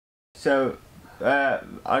So,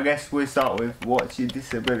 I guess we'll start with what's your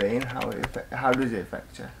disability and how does it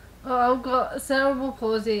affect you? Well, I've got cerebral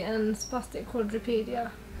palsy and spastic quadriplegia,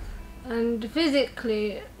 and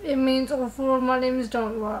physically it means all four of my limbs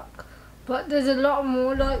don't work. But there's a lot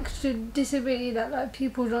more to disability that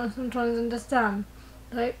people don't sometimes understand.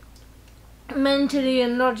 Like mentally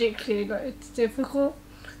and logically, it's difficult.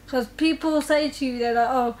 Because people say to you, they're like,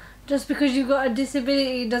 oh, just because you've got a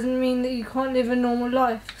disability doesn't mean that you can't live a normal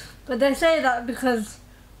life. But they say that because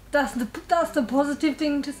that's the positive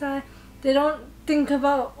thing to say. They don't think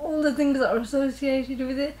about all the things that are associated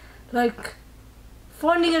with it. Like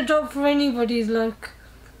finding a job for anybody is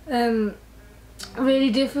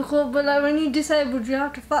really difficult, but when you're disabled you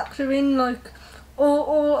have to factor in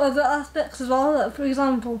all other aspects as well. Like, for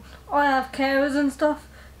example, I have carers and stuff,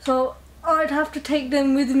 so I'd have to take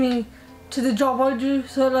them with me to the job I do.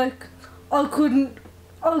 So I couldn't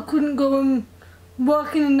go and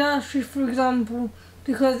work in a nursery, for example,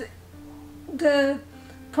 because the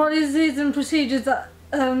policies and procedures that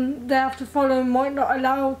they have to follow might not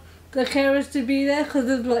allow the carers to be there because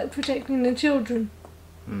of protecting the children.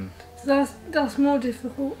 So that's more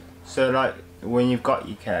difficult. So when you've got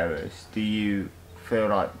your carers, do you feel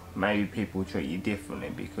like maybe people treat you differently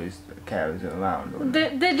because the carers are around? Or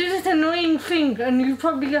they do this annoying thing, and you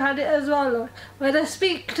probably had it as well, where they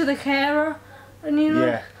speak to the carer, and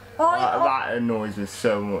yeah. That annoys me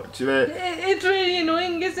so much. It's really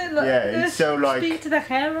annoying, isn't it? Yeah, it's so speak to the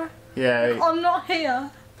carer. Yeah. I'm not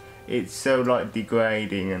here. It's so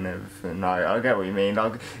degrading and everything. I get what you mean.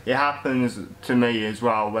 It happens to me as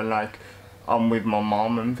well when I'm with my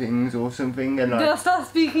mum and things or something, and they'll start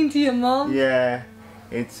speaking to your mum. Yeah,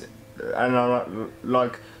 and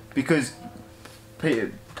I because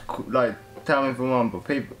people tell me if I'm wrong, but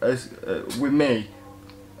people with me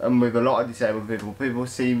and with a lot of disabled people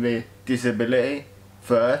see the disability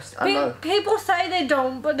first. People say they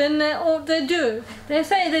don't, but then they do. They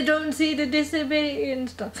say they don't see the disability and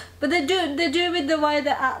stuff, but they do. They do with the way they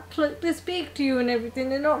act. They speak to you and everything.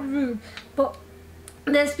 They're not rude, but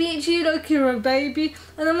they speak to you like you're a baby.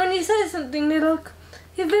 And then when you say something, they're like,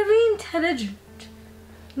 "You're very intelligent."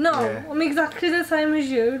 No, yeah. I'm exactly the same as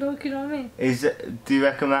you. You know what I mean? Do you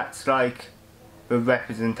reckon that's the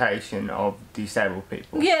representation of disabled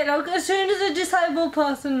people? Yeah, as soon as a disabled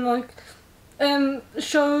person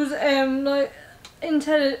shows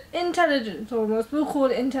intelligence, almost, we'll call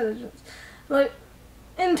it intelligence.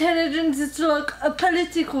 Intelligence is a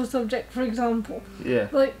political subject, for example. Yeah.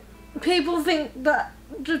 People think that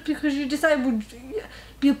just because you're disabled,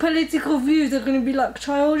 your political views are going to be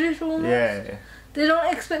childish almost. Yeah. They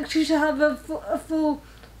don't expect you to have a full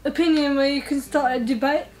opinion where you can start a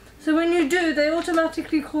debate. So when you do, they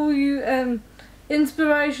automatically call you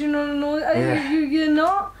inspirational and all that. Yeah. You're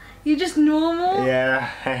not. You're just normal. Yeah,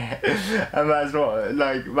 and that's what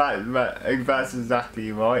that's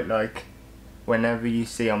exactly right. Whenever you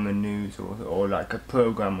see on the news or a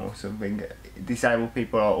program or something, disabled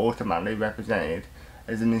people are automatically represented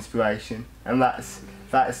as an inspiration, and that's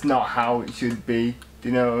not how it should be. Do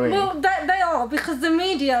you know what I mean? Well, they are, because the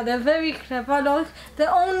media, they're very clever. They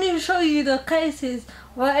only show you the cases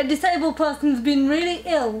where a disabled person's been really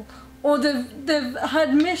ill, or they've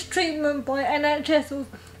had mistreatment by NHS or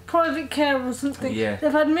private care or something. Yeah.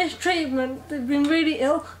 They've had mistreatment, they've been really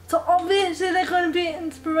ill, so obviously they're going to be an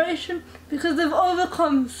inspiration because they've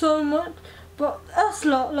overcome so much. But us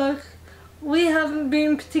we haven't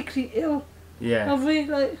been particularly ill. Yeah. Have we?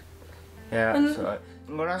 Yeah, that's right.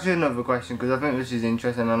 Well, that's another question, because I think this is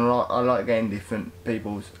interesting, and I like getting different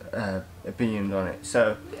people's opinions on it.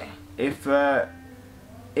 So, if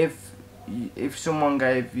someone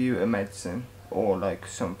gave you a medicine or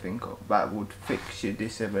something that would fix your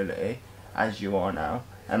disability as you are now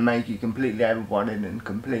and make you completely able-bodied and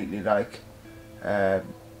completely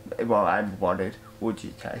able-bodied, would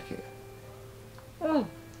you take it? Oh,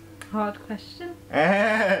 hard question.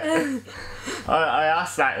 I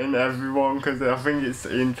ask that in everyone because I think it's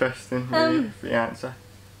interesting, really, the answer.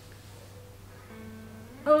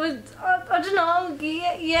 I don't know,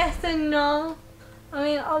 yes and no. I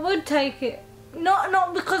mean, I would take it.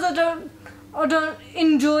 Not because I don't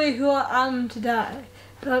enjoy who I am today.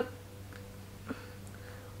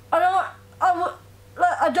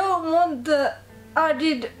 I don't want the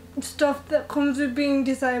added stuff that comes with being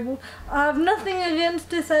disabled. I have nothing against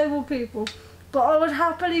disabled people, but I would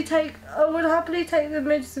happily take the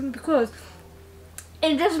medicine because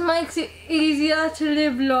it just makes it easier to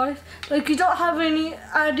live life. You don't have any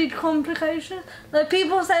added complications.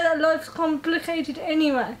 People say that life's complicated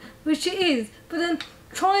anyway, which it is, but then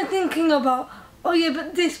try thinking about oh yeah,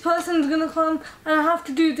 but this person's gonna come and I have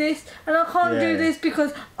to do this and I can't do this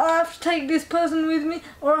because I have to take this person with me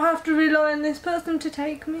or I have to rely on this person to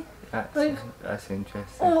take me. That's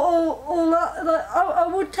interesting. Or that, like, I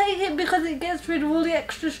would take it because it gets rid of all the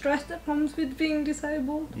extra stress that comes with being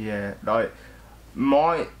disabled. Yeah,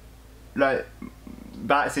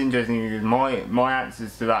 that's interesting because my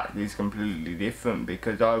answers to that is completely different,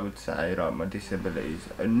 because I would say like my disability is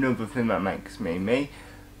another thing that makes me me,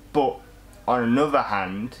 but on another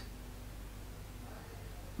hand,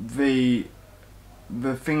 the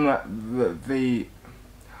thing that the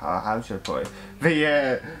how should I put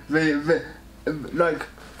it?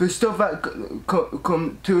 The stuff that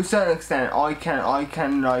come to a certain extent, I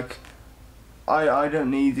can like, I don't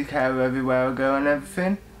need to care everywhere I go and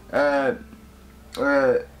everything.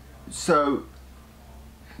 So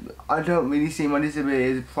I don't really see my disability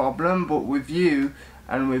as a problem, but with you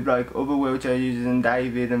and with like other wheelchair users and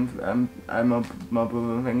David and my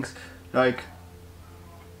brother and things, like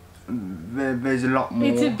there's a lot more.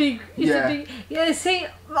 It's a big, yeah. See,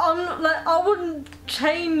 I'm not, like, I wouldn't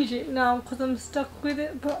change it now because I'm stuck with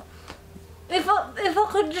it. But if I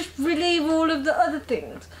could just relieve all of the other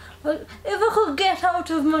things, like if I could get out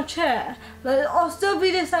of my chair, like I'll still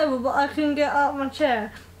be disabled, but I can get out of my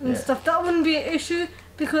chair and stuff. That wouldn't be an issue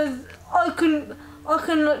because I can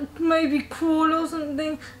like maybe crawl or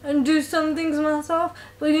something and do some things myself,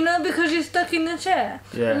 but you know, because you're stuck in the chair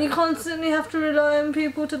and you constantly have to rely on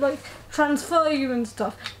people to like transfer you and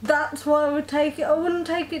stuff, that's why I would take it. I wouldn't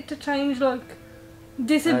take it to change like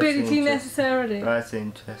disability necessarily. That's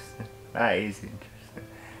interesting. That is interesting.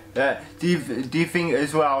 Do you think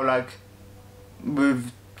as well, like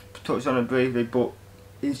we've touched on it briefly, but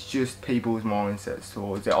it's just people's mindsets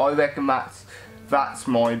towards it? I reckon that's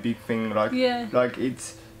my big thing, like like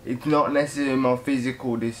it's not necessarily my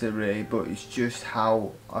physical disability, but it's just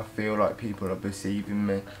how I feel like people are perceiving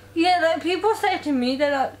me. Yeah, like people say to me,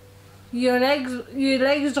 they're like, your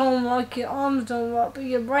legs don't work, your arms don't work, but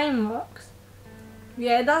your brain works.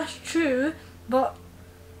 Yeah, that's true, but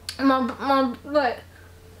my like,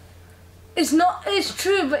 it's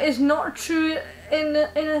true, but it's not true in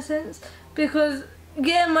a sense, because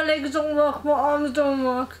yeah, my legs don't work, my arms don't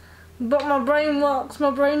work, but my brain works. My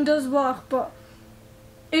brain does work, but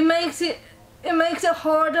it makes it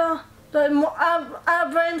harder. Like our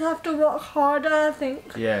brains have to work harder, I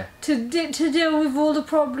think. Yeah. To deal with all the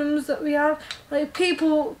problems that we have. Like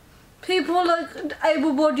people like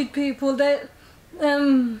able-bodied people, they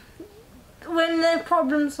when they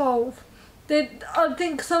problem solve, I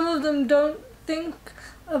think some of them don't think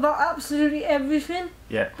about absolutely everything.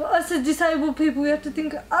 Yeah. But us as disabled people, we have to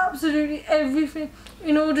think of absolutely everything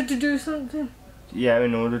in order to do something. Yeah,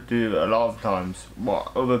 in order to do a lot of times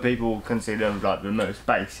what other people consider like the most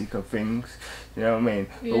basic of things. You know what I mean?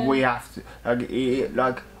 Yeah. But we have to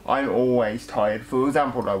like I'm always tired. For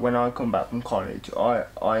example, like when I come back from college, I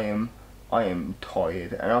am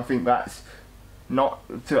tired, and I think that's not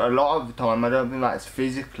to a lot of the time. I don't think that's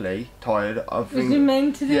physically tired. I think you're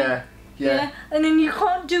mentally. Yeah. And then you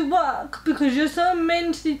can't do work because you're so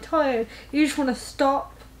mentally tired. You just want to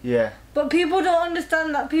stop. Yeah. But people don't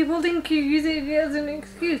understand that. People think you're using it as an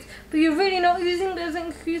excuse, but you're really not using it as an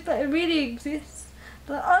excuse. That it really exists.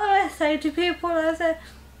 But I always say to people, I say,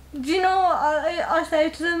 do you know what? I say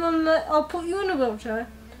to them, I'm like, I'll put you in a wheelchair,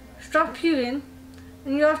 strap you in,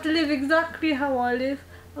 and you have to live exactly how I live.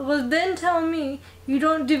 Because then tell me you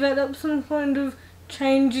don't develop some kind of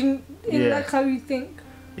change in like how you think.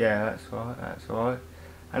 Yeah, that's right.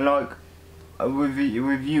 And like with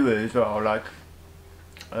you as well, like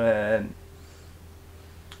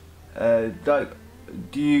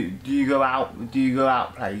do you go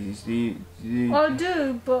out places? Do you I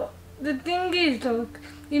do, but the thing is, like,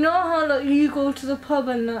 you know how like you go to the pub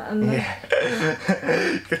and that, and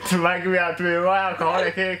like, to make me out to be right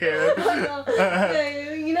alcoholic here, Kiran.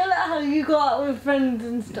 Yeah, you know like how you go out with friends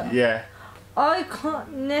and stuff. Yeah. I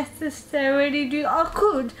can't necessarily do. I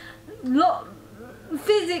could,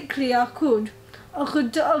 physically I could. I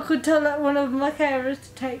could tell like one of my carers to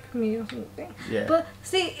take me or something. Yeah. But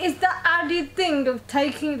see, it's the added thing of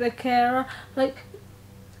taking the carer. Like,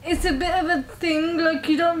 it's a bit of a thing. Like,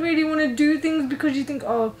 you don't really want to do things because you think,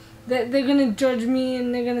 oh, they're gonna judge me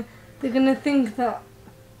and they're gonna think that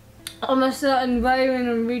I'm a certain way when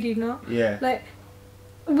I'm really not. Yeah. Like,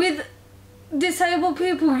 with disabled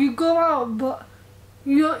people, you go out, but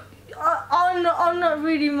I'm not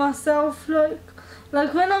really myself.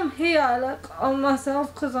 Like when I'm here, like I'm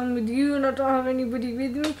myself because I'm with you and I don't have anybody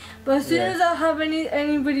with me. But as soon as I have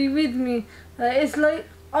anybody with me, it's like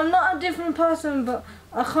I'm not a different person, but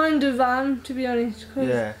I kind of am, to be honest.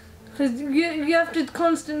 Because because you have to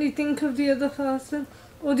constantly think of the other person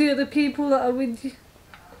or the other people that are with you.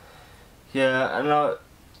 Yeah, and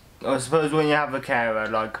I suppose when you have a carer,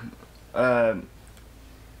 like,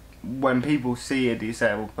 when people see a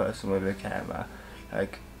disabled person with a carer,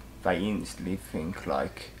 like, they instantly think,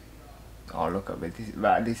 like, oh, look at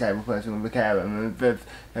that disabled person with a carer, and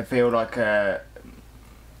they feel like, I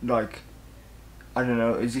don't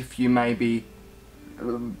know, as if you maybe,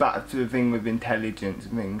 back to the thing with intelligence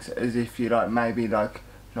and things, as if you're, like, maybe, like,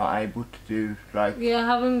 not able to do, like... Yeah,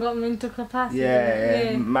 haven't got mental capacity.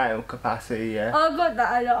 Yeah, mental capacity, yeah. I got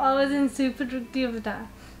that a lot. I was in Super Drug the other day,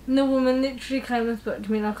 and the woman literally came and spoke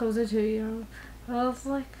to me like I was a 2-year-old. I was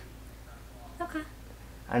like, okay.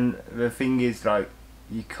 And the thing is, like,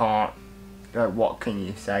 you can't, like, what can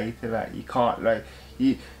you say to that? You can't, like,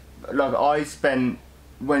 I spent,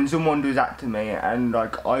 when someone does that to me, and,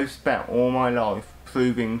 like, I've spent all my life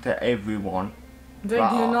proving to everyone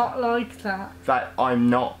that you're not like that. That I'm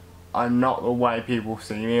not the way people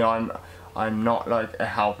see me. I'm not like a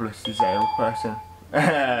helpless disabled person. Do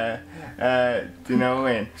you know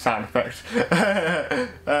what I mean? Sound effects.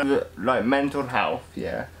 Like mental health,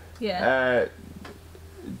 yeah. Yeah.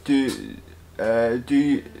 Do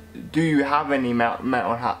you have any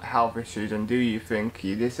mental health issues, and do you think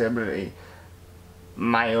your disability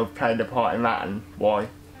may have played a part in that, and why?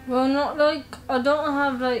 Well, not like, I don't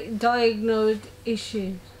have like diagnosed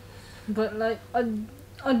issues, but like I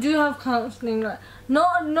do have counselling, like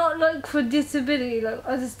not like for disability, like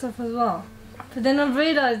other stuff as well. But then I've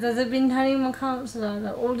realised, as I've been telling my counsellor,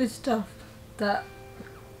 like all this stuff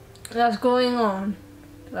that's going on,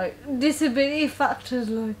 like disability factors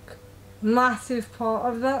like massive part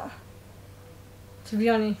of that. To be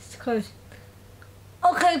honest, because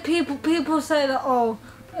okay, people say that, oh,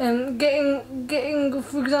 getting,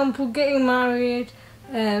 for example, getting married,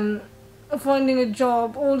 finding a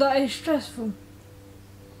job, all that is stressful.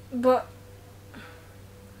 But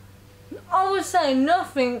I would say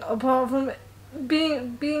nothing apart from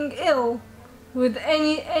being ill with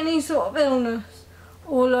any sort of illness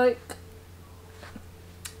or like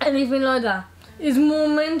anything like that is more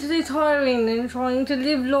mentally tiring than trying to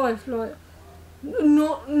live life like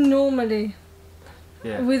not normally.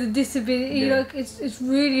 Yeah. With a disability, yeah. Like it's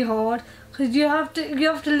really hard because you have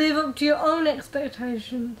to live up to your own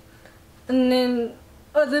expectations and then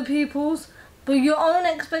other people's, but your own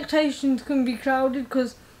expectations can be crowded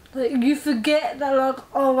because like you forget that, like,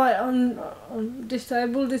 oh right, I'm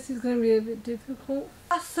disabled, this is going to be a bit difficult.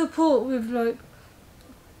 I support with like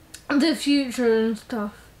the future and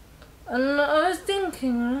stuff, and I was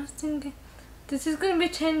thinking this is going to be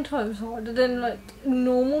 10 times harder than like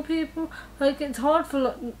normal people. Like it's hard for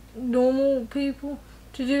like normal people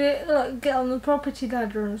to do it, like get on the property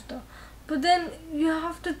ladder and stuff. But then you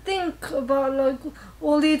have to think about like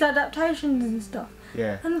all these adaptations and stuff.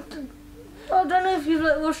 Yeah. And I don't know if you've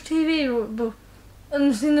like watched TV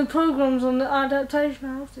and seen the programs on the adaptation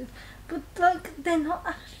houses, but like they're not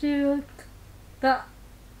actually like that.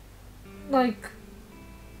 Like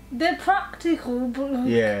they're practical, but like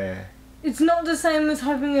yeah. It's not the same as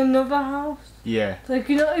having another house. Yeah. Like,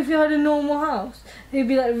 you know, if you had a normal house, it'd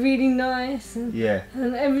be like really nice and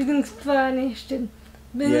everything's furnished, and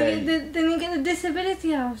then you get the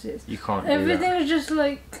disability houses. You can't. Everything's just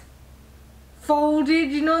like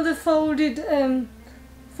folded. You know, the folded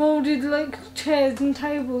like chairs and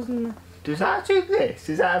tables and that. Does that actually exist?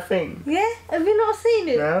 Is that a thing? Yeah, have you not seen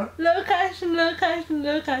it? No. Location.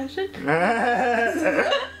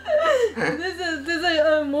 There's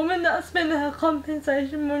a woman that spent her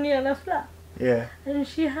compensation money on a flat. Yeah. And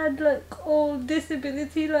she had like all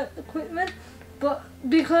disability like equipment, but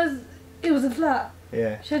because it was a flat, she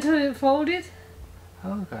had to have it folded.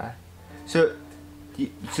 Okay. So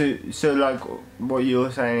like what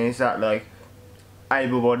you're saying is that like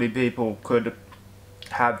able-bodied people could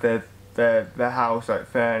have their house like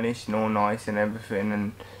furnished and all nice and everything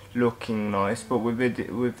and looking nice, but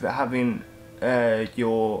with having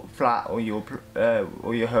your flat or your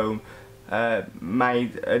home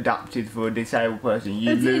made adapted for a disabled person,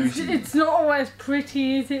 you lose. It's not always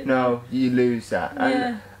pretty, is it? No, you lose that,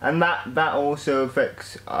 and that also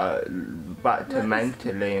affects back to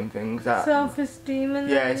mentally and things, that self-esteem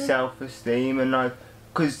and self-esteem, and like,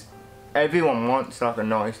 because everyone wants like a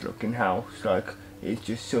nice looking house, like it's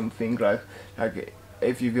just something like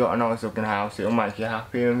if you've got a nice looking house, it'll make you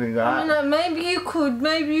happy and things like that. I mean, like,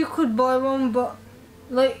 maybe you could buy one, but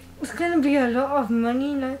like it's gonna be a lot of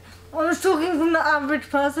money. Like I was talking from the average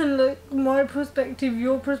person, like my perspective,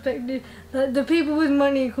 your perspective. Like the people with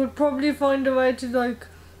money could probably find a way to like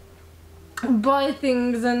buy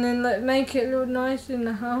things and then like make it look nice in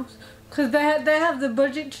the house. because they have the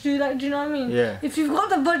budget to do that. Do you know what I mean? Yeah. If you've got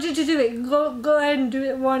the budget to do it, go ahead and do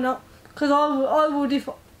it. Why not? Because I would if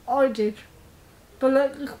I did. But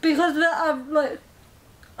like, because they have like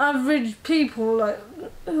average people like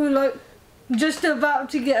who like just about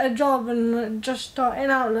to get a job and like, just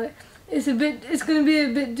starting out, like it's going to be a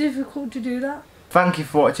bit difficult to do that. Thank you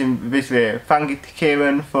for watching this video. Thank you to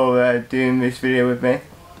Kiran for doing this video with me.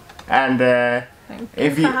 And Thank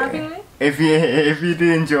you for having me. If you did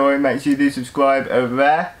enjoy, make sure you do subscribe over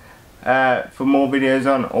there for more videos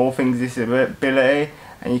on all things disability.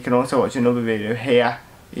 And you can also watch another video here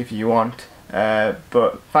if you want.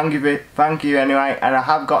 But thank you anyway. And I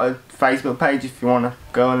have got a Facebook page if you want to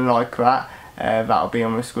go and like that. That'll be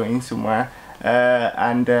on the screen somewhere.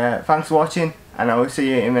 Thanks for watching, and I will see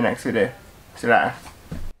you in the next video. See you later.